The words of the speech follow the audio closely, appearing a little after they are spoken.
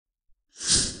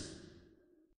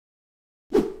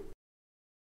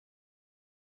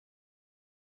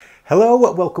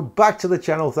Hello, welcome back to the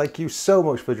channel. Thank you so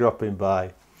much for dropping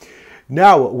by.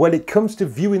 Now, when it comes to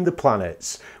viewing the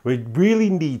planets, we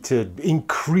really need to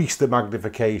increase the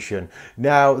magnification.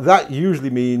 Now, that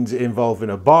usually means involving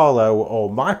a Barlow,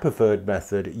 or my preferred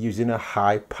method, using a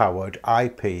high-powered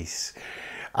eyepiece.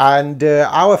 And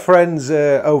our friends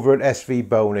over at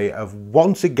Svbony have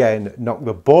once again knocked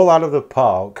the ball out of the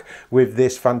park with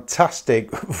this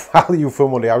fantastic value for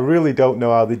money. I really don't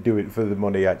know how they do it for the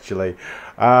money, actually.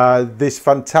 This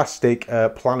fantastic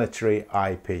planetary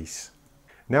eyepiece.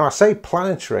 Now, I say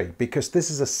planetary because this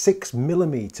is a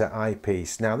 6mm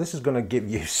eyepiece. Now, this is going to give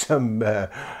you some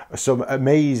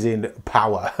amazing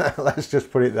power. Let's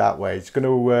just put it that way. It's going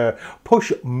to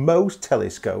push most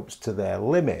telescopes to their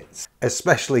limits,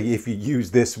 especially if you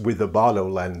use this with a Barlow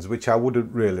lens, which I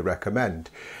wouldn't really recommend.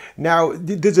 Now,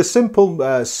 there's a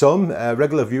simple sum.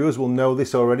 Regular viewers will know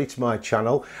this already to my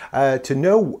channel. To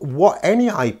know what any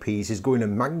eyepiece is going to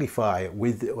magnify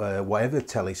with whatever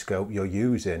telescope you're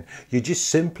using, you just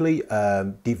simply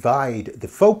divide the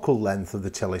focal length of the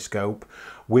telescope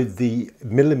with the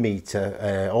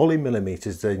millimeter, all in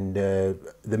millimeters, and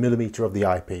the millimeter of the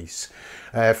eyepiece.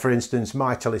 For instance,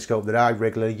 my telescope that I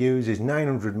regularly use is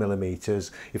 900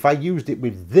 millimeters. If I used it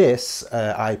with this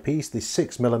eyepiece, this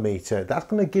 6mm, that's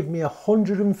going to give me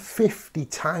 150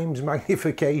 times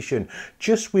magnification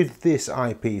just with this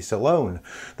eyepiece alone.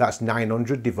 That's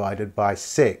 900 divided by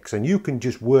 6, and you can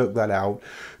just work that out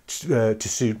to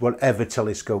suit whatever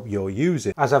telescope you're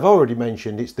using. As I've already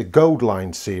mentioned, it's the Gold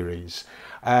Line series.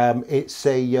 It's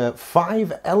a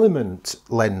 5-element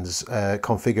lens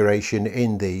configuration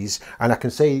in these, and I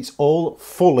can say it's all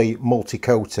fully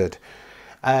multi-coated.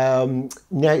 Now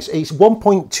it's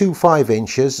 1.25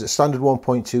 inches, standard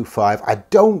 1.25. I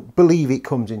don't believe it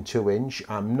comes in 2-inch.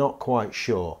 I'm not quite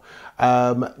sure.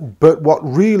 But what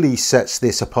really sets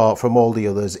this apart from all the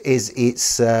others is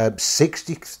its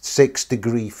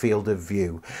 66-degree field of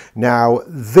view. Now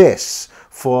this,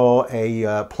 for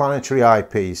a planetary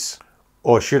eyepiece,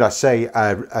 or should I say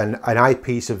an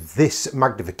eyepiece of this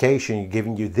magnification,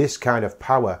 giving you this kind of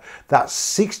power, that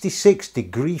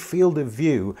 66-degree field of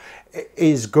view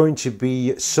is going to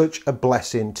be such a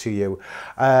blessing to you.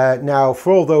 Now,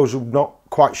 for all those who are not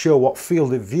quite sure what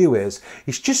field of view is,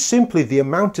 it's just simply the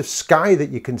amount of sky that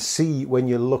you can see when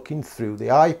you're looking through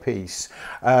the eyepiece.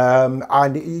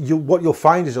 And what you'll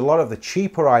find is a lot of the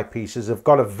cheaper eyepieces have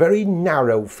got a very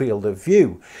narrow field of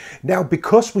view. Now,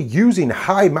 because we're using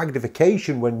high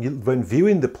magnification when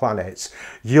viewing the planets,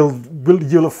 you'll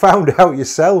have found out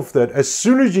yourself that as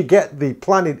soon as you get the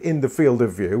planet in the field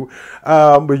of view,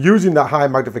 we're using that high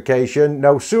magnification.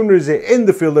 No sooner is it in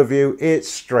the field of view,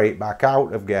 it's straight back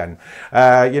out again.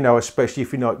 You know, especially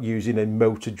if you're not using a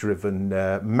motor-driven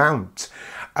mount.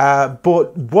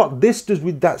 But what this does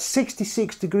with that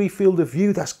 66-degree field of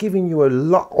view, that's giving you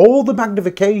all the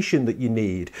magnification that you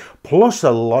need, plus a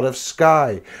lot of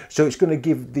sky. So it's going to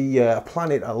give the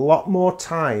planet a lot more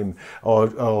time,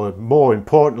 or more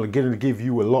importantly, going to give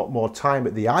you a lot more time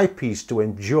at the eyepiece to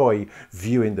enjoy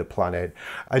viewing the planet.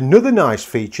 Another nice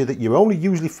feature that you only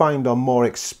usually find on more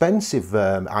expensive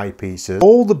eyepieces,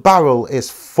 all the barrel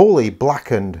is fully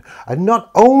blackened, and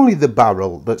not only the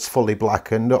barrel that's fully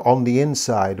blackened on the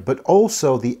inside, but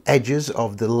also the edges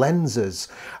of the lenses.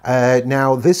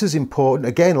 Now this is important.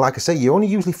 Again, like I say, you only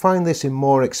usually find this in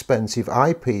more expensive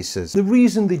eyepieces. The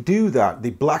reason they do that,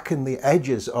 they blacken the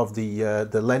edges of the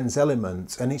lens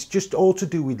elements, and it's just all to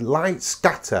do with light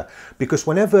scatter, because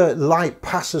whenever light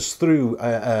passes through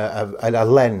a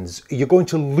lens, you're going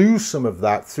to lose some of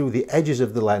that through the edges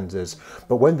of the lenses.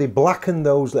 But when they blacken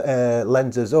those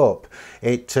lenses up,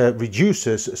 it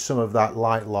reduces some of that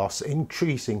light loss,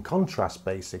 increasing contrast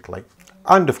basically.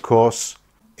 And of course,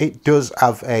 it does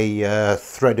have a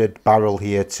threaded barrel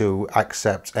here to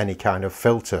accept any kind of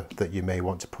filter that you may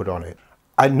want to put on it.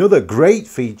 Another great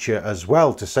feature as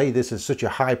well, to say this is such a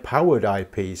high-powered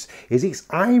eyepiece, is its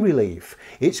eye relief.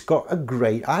 It's got a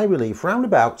great eye relief, around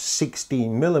about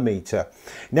 16mm.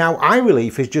 Now, eye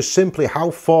relief is just simply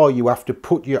how far you have to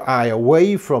put your eye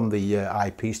away from the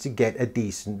eyepiece to get a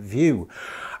decent view.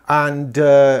 And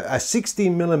a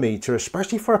 16mm,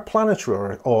 especially for a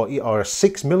planetary or a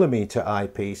 6mm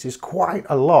eyepiece, is quite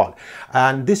a lot.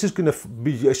 And this is going to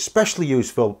be especially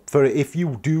useful for if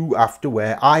you do have to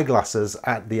wear eyeglasses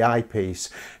at the eyepiece,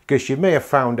 because you may have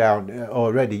found out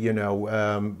already, you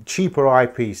know, cheaper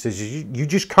eyepieces, you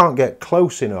just can't get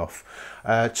close enough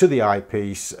to the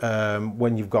eyepiece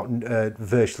when you've got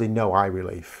virtually no eye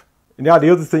relief. Now,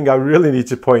 the other thing I really need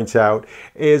to point out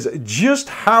is just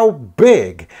how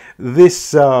big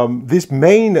this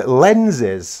main lens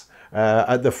is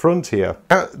at the front here.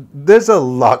 Now, there's a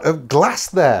lot of glass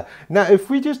there. Now, if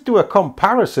we just do a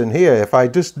comparison here, if I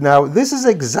just now, this is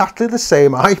exactly the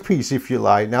same eyepiece, if you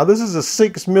like. Now, this is a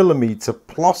 6mm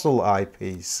Plössl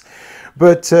eyepiece.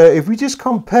 But if we just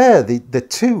compare the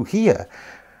two here,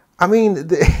 I mean,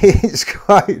 it's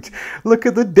quite, look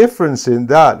at the difference in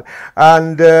that.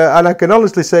 And I can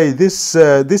honestly say this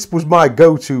was my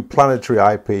go-to planetary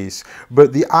eyepiece,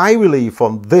 but the eye relief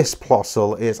on this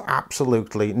Plössl is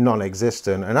absolutely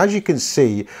non-existent. And as you can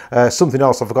see, something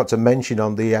else I forgot to mention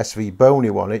on the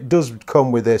Svbony one, it does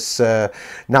come with this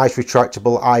nice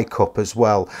retractable eye cup as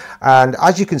well. And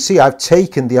as you can see, I've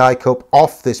taken the eye cup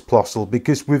off this Plössl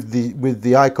because with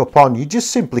the eye cup on, you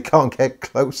just simply can't get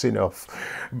close enough.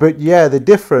 But yeah, the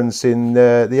difference in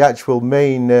the actual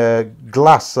main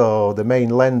glass or the main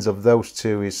lens of those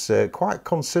two is quite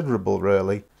considerable,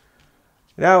 really.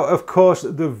 Now, of course,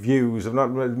 the views. I've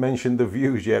not mentioned the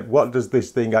views yet. What does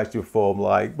this thing actually perform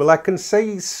like? Well, I can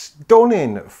say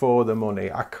stunning for the money.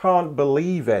 I can't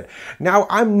believe it. Now,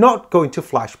 I'm not going to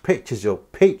flash pictures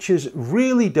up. Pictures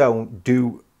really don't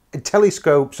do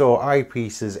telescopes or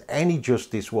eyepieces any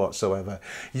justice whatsoever.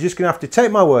 You're just gonna have to take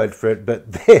my word for it,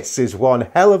 but this is one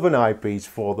hell of an eyepiece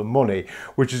for the money,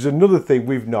 which is another thing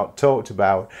we've not talked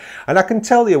about. And I can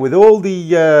tell you, with all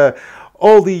the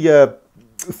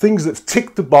things that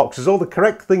tick the boxes, all the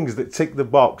correct things that tick the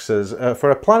boxes, for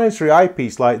a planetary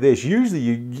eyepiece like this, usually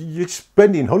you're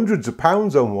spending hundreds of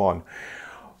pounds on one.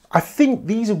 I think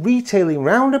these are retailing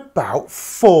around about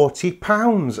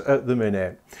 £40 at the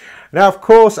minute. Now, of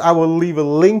course, I will leave a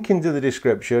link into the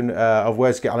description of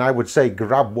where to get, and I would say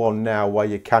grab one now while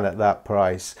you can at that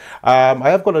price. I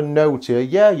have got a note here.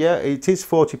 Yeah, it is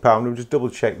 £40. I'll just double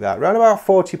check that. Around about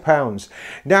 £40.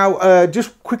 Now,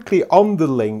 just quickly on the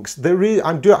links,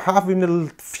 I'm having a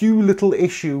few little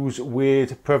issues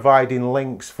with providing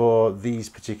links for these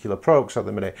particular products at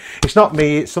the minute. It's not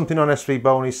me, it's something on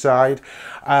Svbony's side.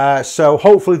 So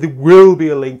hopefully there will be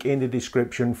a link in the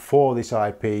description for this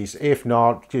eyepiece. If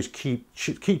not, just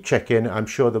keep checking. I'm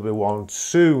sure there'll be one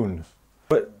soon.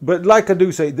 But like I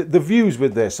do say, the views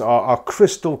with this are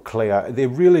crystal clear. They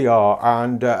really are.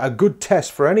 And a good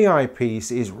test for any eyepiece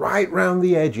is right round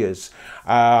the edges.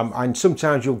 And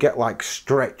sometimes you'll get like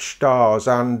stretched stars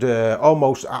and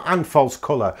and false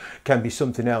colour can be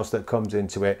something else that comes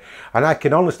into it. And I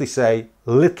can honestly say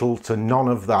little to none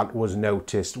of that was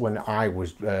noticed when I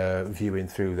was viewing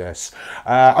through this.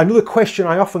 Another question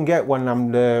I often get when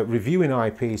I'm reviewing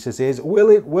eyepieces is, will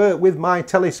it work with my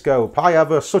telescope? I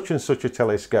have a such and such a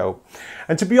telescope.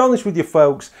 And to be honest with you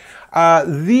folks,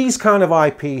 these kind of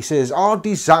eyepieces are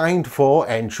designed for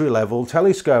entry-level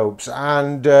telescopes,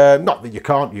 and not that you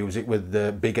can't use it with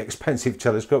the big expensive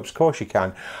telescopes, of course you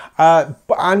can,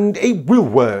 and it will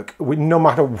work with no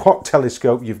matter what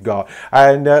telescope you've got.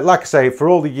 And like I say, for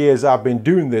all the years I've been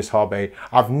doing this hobby,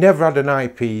 I've never had an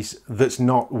eyepiece that's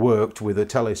not worked with a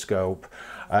telescope,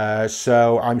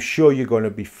 so I'm sure you're going to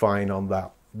be fine on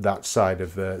that side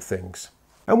of things.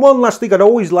 And one last thing I'd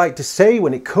always like to say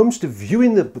when it comes to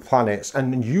viewing the planets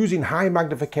and using high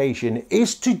magnification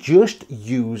is to just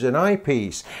use an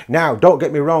eyepiece. Now, don't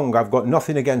get me wrong, I've got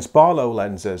nothing against Barlow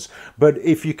lenses, but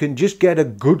if you can just get a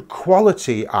good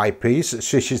quality eyepiece,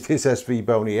 such as this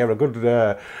Svbony here, a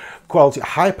good quality,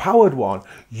 high-powered one,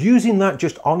 using that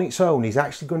just on its own is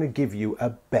actually going to give you a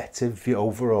better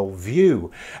overall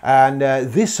view. And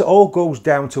this all goes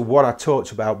down to what I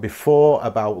talked about before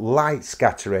about light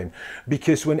scattering,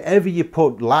 because whenever you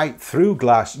put light through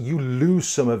glass, you lose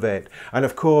some of it. And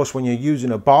of course, when you're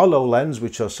using a Barlow lens,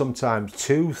 which are sometimes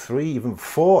 2, 3, even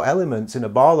 4 elements in a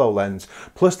Barlow lens,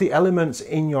 plus the elements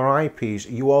in your eyepiece,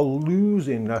 you are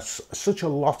losing such a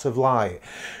lot of light.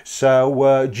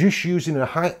 So just using an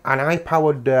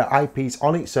eye-powered eyepiece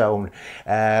on its own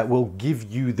will give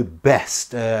you the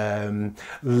best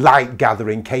light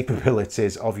gathering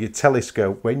capabilities of your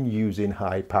telescope when using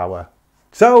high power.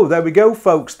 So there we go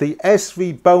folks, the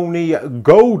Svbony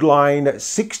Gold Line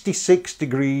 66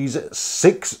 degrees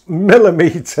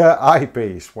 6mm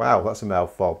eyepiece. Wow, that's a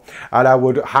mouthful. And I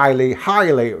would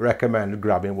highly recommend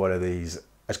grabbing one of these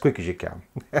as quick as you can.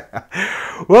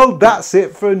 Well, that's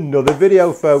it for another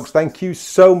video folks. Thank you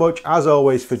so much as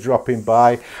always for dropping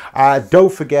by.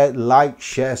 Don't forget, like,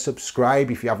 share, subscribe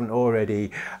if you haven't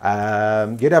already.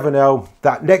 You never know,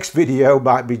 that next video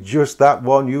might be just that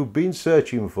one you've been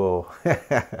searching for.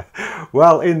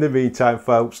 Well, in the meantime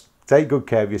folks, take good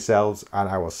care of yourselves and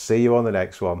I will see you on the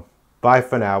next one. Bye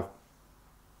for now.